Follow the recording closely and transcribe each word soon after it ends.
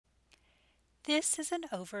This is an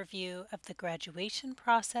overview of the graduation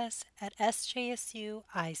process at SJSU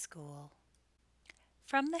iSchool.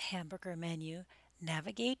 From the hamburger menu,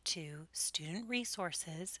 navigate to Student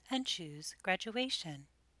Resources and choose Graduation.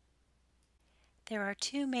 There are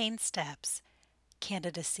two main steps: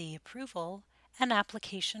 candidacy approval and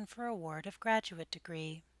application for award of graduate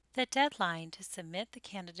degree. The deadline to submit the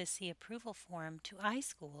candidacy approval form to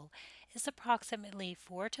iSchool is approximately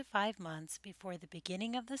 4 to 5 months before the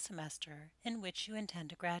beginning of the semester in which you intend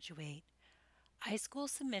to graduate. iSchool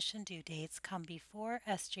submission due dates come before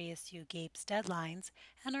SJSU GAPE's deadlines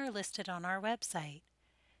and are listed on our website.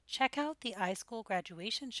 Check out the iSchool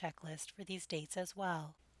graduation checklist for these dates as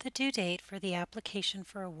well. The due date for the application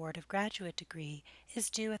for award of graduate degree is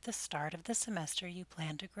due at the start of the semester you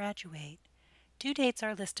plan to graduate. Due dates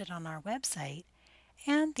are listed on our website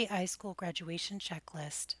and the iSchool graduation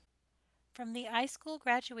checklist. From the iSchool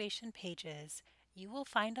graduation pages, you will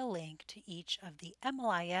find a link to each of the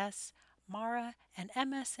MLIS, MARA, and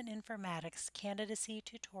MS in Informatics candidacy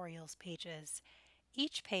tutorials pages.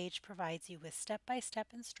 Each page provides you with step-by-step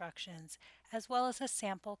instructions as well as a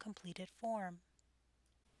sample completed form.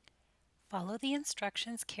 Follow the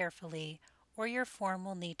instructions carefully, or your form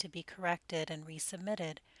will need to be corrected and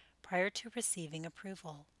resubmitted prior to receiving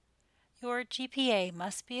approval. Your GPA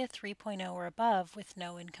must be a 3.0 or above with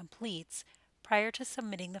no incompletes prior to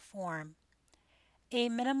submitting the form. A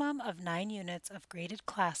minimum of 9 units of graded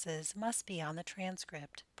classes must be on the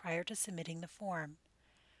transcript prior to submitting the form.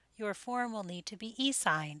 Your form will need to be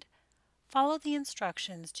e-signed. Follow the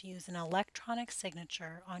instructions to use an electronic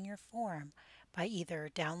signature on your form by either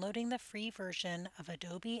downloading the free version of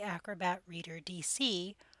Adobe Acrobat Reader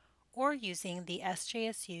DC or using the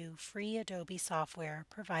SJSU free Adobe software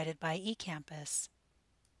provided by eCampus.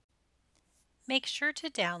 Make sure to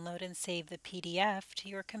download and save the PDF to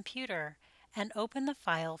your computer and open the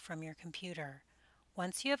file from your computer.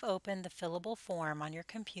 Once you have opened the fillable form on your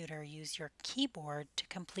computer, use your keyboard to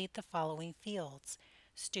complete the following fields: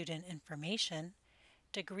 student information,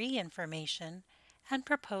 degree information, and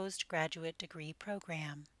proposed graduate degree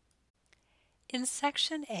program. In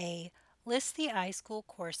Section A, list the iSchool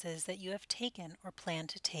courses that you have taken or plan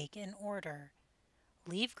to take in order.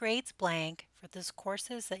 Leave grades blank for those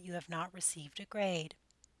courses that you have not received a grade.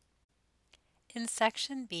 In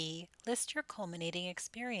Section B, list your culminating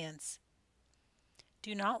experience.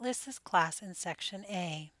 Do not list this class in Section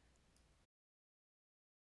A.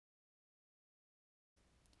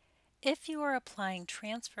 If you are applying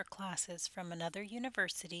transfer classes from another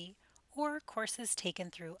university or courses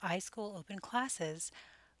taken through iSchool Open Classes,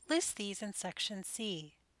 list these in Section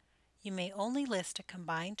C. You may only list a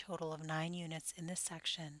combined total of 9 units in this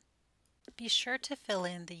section. Be sure to fill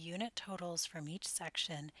in the unit totals from each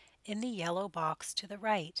section in the yellow box to the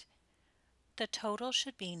right. The total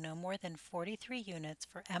should be no more than 43 units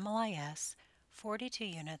for MLIS, 42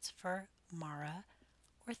 units for MARA,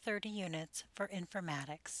 or 30 units for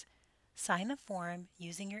Informatics. Sign the form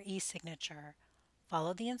using your e-signature.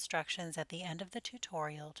 Follow the instructions at the end of the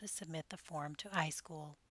tutorial to submit the form to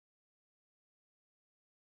iSchool.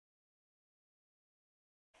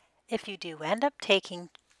 If you do end up taking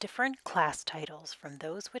different class titles from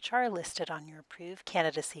those which are listed on your approved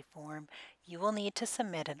candidacy form, you will need to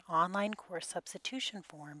submit an online course substitution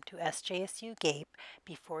form to SJSU GAPE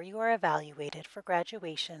before you are evaluated for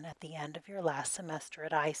graduation at the end of your last semester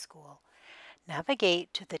at iSchool.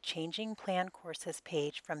 Navigate to the Changing Plan Courses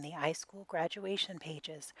page from the iSchool graduation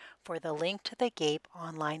pages for the link to the GAPE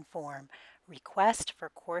online form, Request for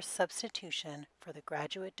Course Substitution for the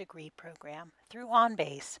Graduate Degree Program through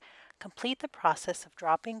OnBase. Complete the process of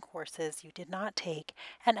dropping courses you did not take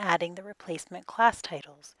and adding the replacement class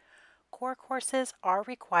titles. Core courses are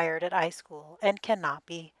required at iSchool and cannot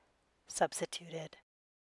be substituted.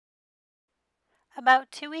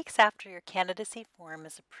 About 2 weeks after your candidacy form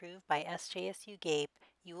is approved by SJSU GAPE,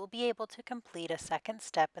 you will be able to complete a second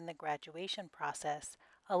step in the graduation process.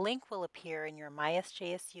 A link will appear in your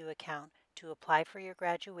MySJSU account to apply for your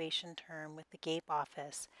graduation term with the GAPE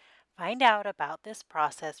office. Find out about this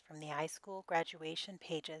process from the iSchool graduation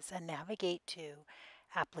pages and navigate to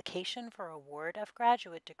Application for Award of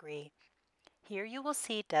Graduate Degree. Here you will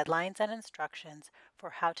see deadlines and instructions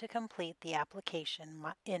for how to complete the application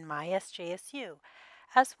in MySJSU,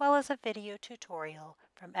 as well as a video tutorial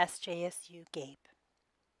from SJSU GAPE.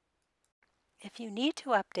 If you need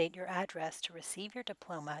to update your address to receive your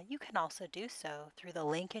diploma, you can also do so through the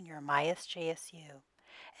link in your MySJSU.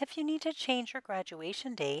 If you need to change your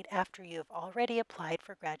graduation date after you have already applied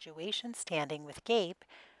for graduation standing with GAPE,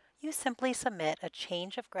 you simply submit a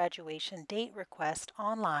change of graduation date request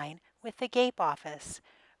online with the GAPE office.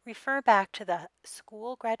 Refer back to the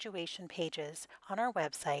school graduation pages on our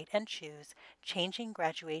website and choose Changing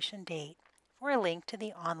Graduation Date for a link to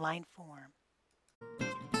the online form.